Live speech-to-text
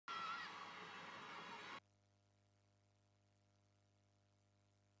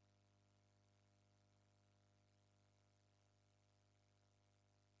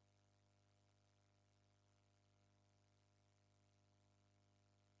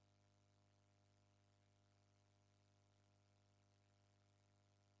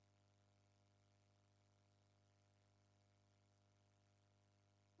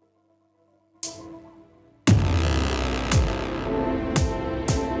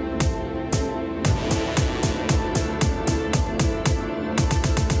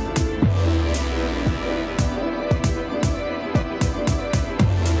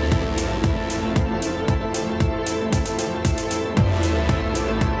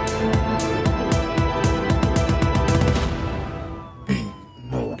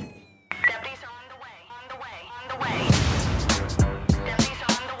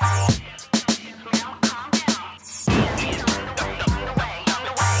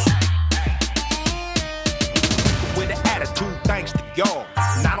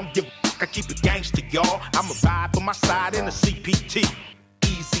I'ma ride for my side in the CPT.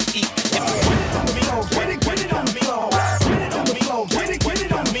 Easy E. Get it on me, get it on me, get it on me, get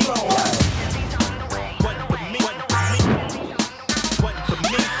it on me. What for me? What for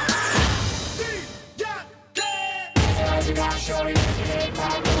me?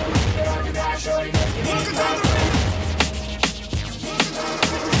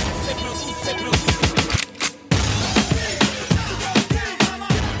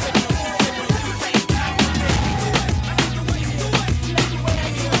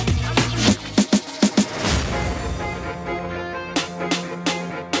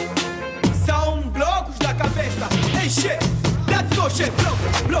 São blocos da cabeça. Hey shit, let's go shit. Bloco,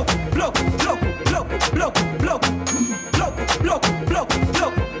 bloco, bloco, bloco, bloco, bloco, bloco, bloco, bloco,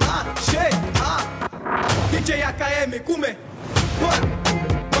 bloco. Ah, shit, ah. DJ AKM, come. Bora,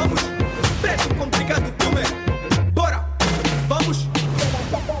 vamos. Preto complicado, come. Bora, vamos.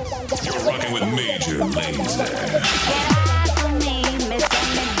 You're rocking with Major Lazer.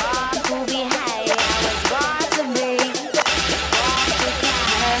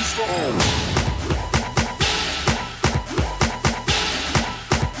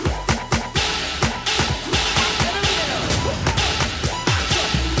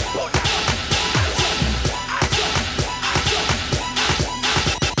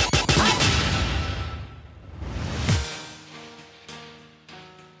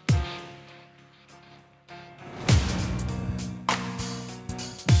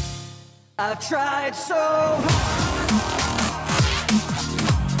 I've tried so hard,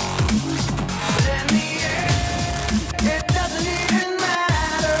 but in the end, it doesn't even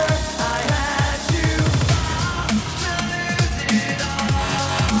matter. I had to lose it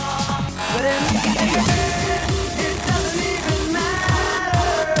all, but in the end, it doesn't even matter.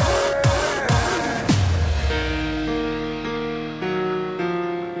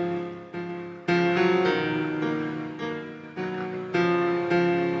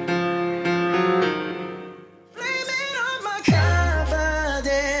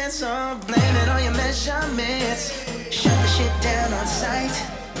 Or blame it on your measurements. Shut the shit down on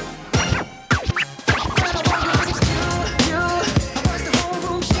sight.